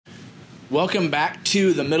Welcome back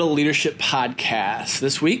to the Middle Leadership Podcast.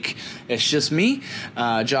 This week, it's just me.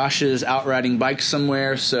 Josh is out riding bikes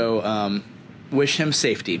somewhere, so wish him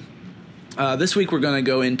safety. This week, we're going to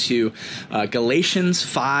go into Galatians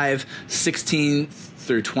 5:16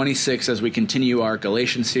 through 26 as we continue our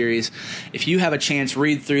Galatians series. If you have a chance,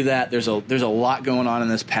 read through that. There's a lot going on in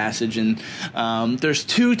this passage, and there's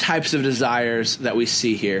two types of desires that we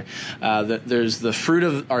see here. There's the fruit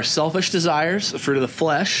of our selfish desires, the fruit of the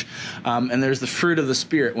flesh, and there's the fruit of the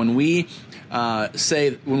Spirit. When we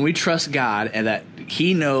when we trust God and that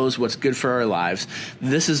He knows what's good for our lives,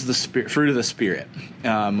 this is the fruit of the Spirit.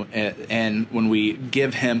 And when we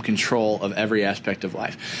give Him control of every aspect of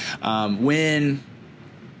life. When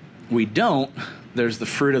we don't, there's the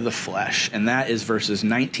fruit of the flesh, and that is verses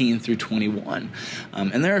 19 through 21.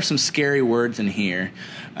 And there are some scary words in here.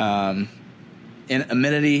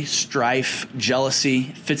 Enmity, strife, jealousy,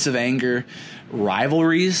 fits of anger,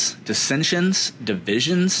 rivalries, dissensions,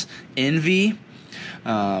 divisions, envy.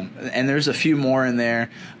 And there's a few more in there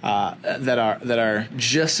that are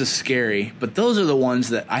just as scary. But those are the ones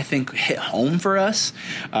that I think hit home for us.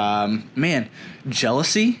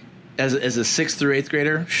 Jealousy. As a 6th through 8th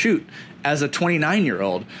grader, as a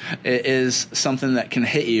 29-year-old, it is something that can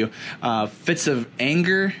hit you. Fits of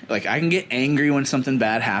anger, like I can get angry when something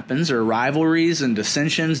bad happens, or rivalries and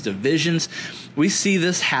dissensions, divisions. We see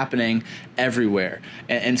this happening everywhere.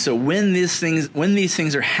 And so when these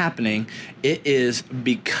things are happening, it is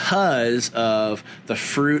because of the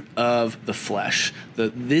fruit of the flesh.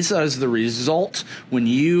 This is the result when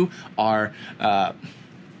you are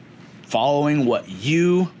following what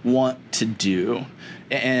you want to do.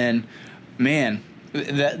 And man,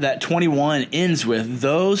 that 21 ends with,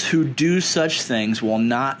 those who do such things will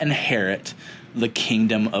not inherit the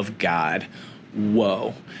kingdom of God.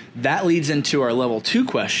 Whoa. That leads into our level 2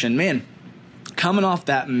 question. Man, coming off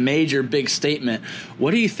that major big statement,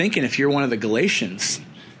 what are you thinking if you're one of the Galatians?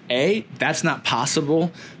 A, that's not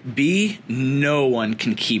possible. B, no one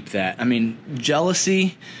can keep that. I mean,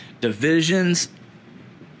 jealousy, divisions,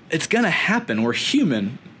 it's going to happen. We're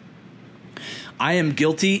human. I am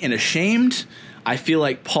guilty and ashamed. I feel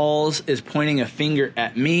like Paul's is pointing a finger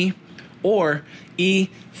at me. Or E,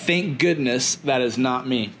 thank goodness that is not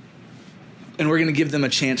me. And we're going to give them a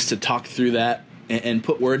chance to talk through that and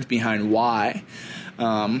put words behind why.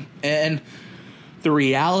 And the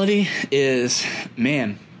reality is,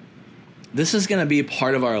 man, this is going to be a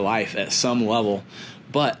part of our life at some level.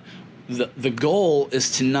 But the goal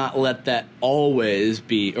is to not let that always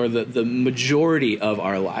be, or the majority of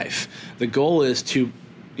our life. The goal is to,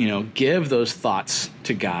 give those thoughts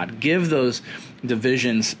to God, give those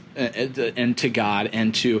divisions and to God,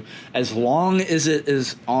 and to, as long as it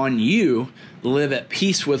is on you, live at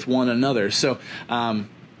peace with one another. So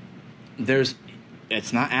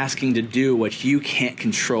it's not asking to do what you can't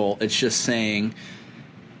control. It's just saying,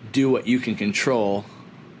 do what you can control,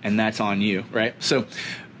 and that's on you, right? So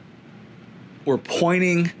we're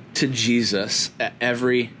pointing to Jesus at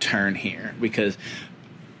every turn here because,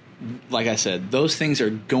 like I said, those things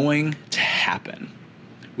are going to happen.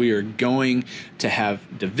 We are going to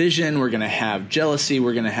have division. We're going to have jealousy.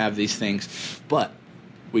 We're going to have these things. But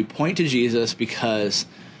we point to Jesus because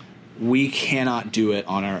we cannot do it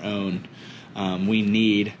on our own. We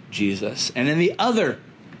need Jesus. And then the other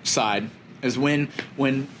side is when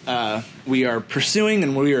we are pursuing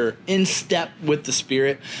and we are in step with the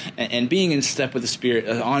Spirit, and being in step with the Spirit,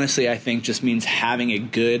 honestly, I think just means having a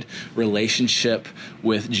good relationship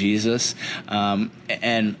with Jesus,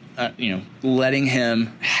 and letting Him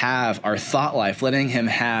have our thought life, letting Him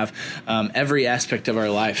have every aspect of our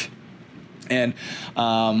life. And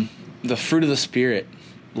the fruit of the Spirit: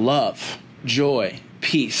 love, joy,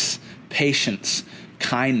 peace, patience,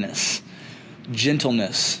 kindness,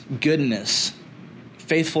 gentleness, goodness,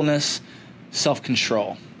 faithfulness,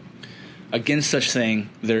 self-control. Against such thing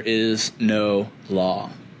there is no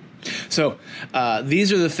law. So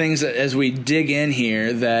these are the things that, as we dig in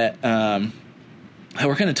here, that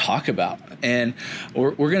we're going to talk about. And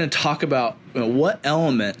we're going to talk about what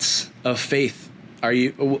elements of faith are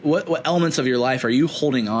you, what elements of your life are you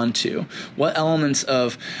holding on to? What elements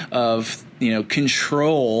of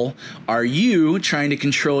control are you trying to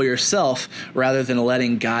control yourself rather than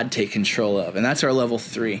letting God take control of? And that's our level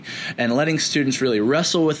 3. And letting students really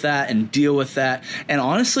wrestle with that and deal with that. And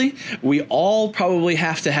honestly, we all probably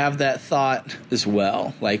have to have that thought as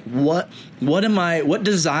well. Like, what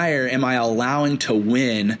desire am I allowing to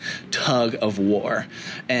win tug of war?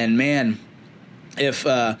 And man,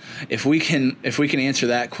 if we can answer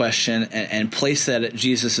that question and place that at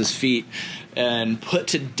Jesus' feet and put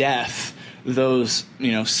to death those,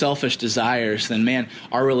 selfish desires, then man,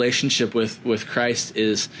 our relationship with Christ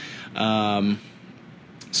is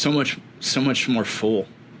so much more full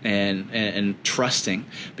and trusting,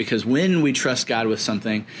 because when we trust God with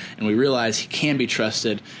something and we realize he can be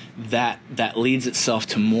trusted, that leads itself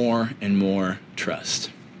to more and more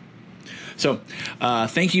trust. So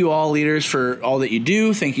thank you all, leaders, for all that you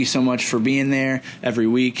do. Thank you so much for being there every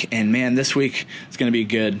week. And man, this week is going to be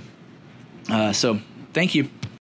good. So thank you.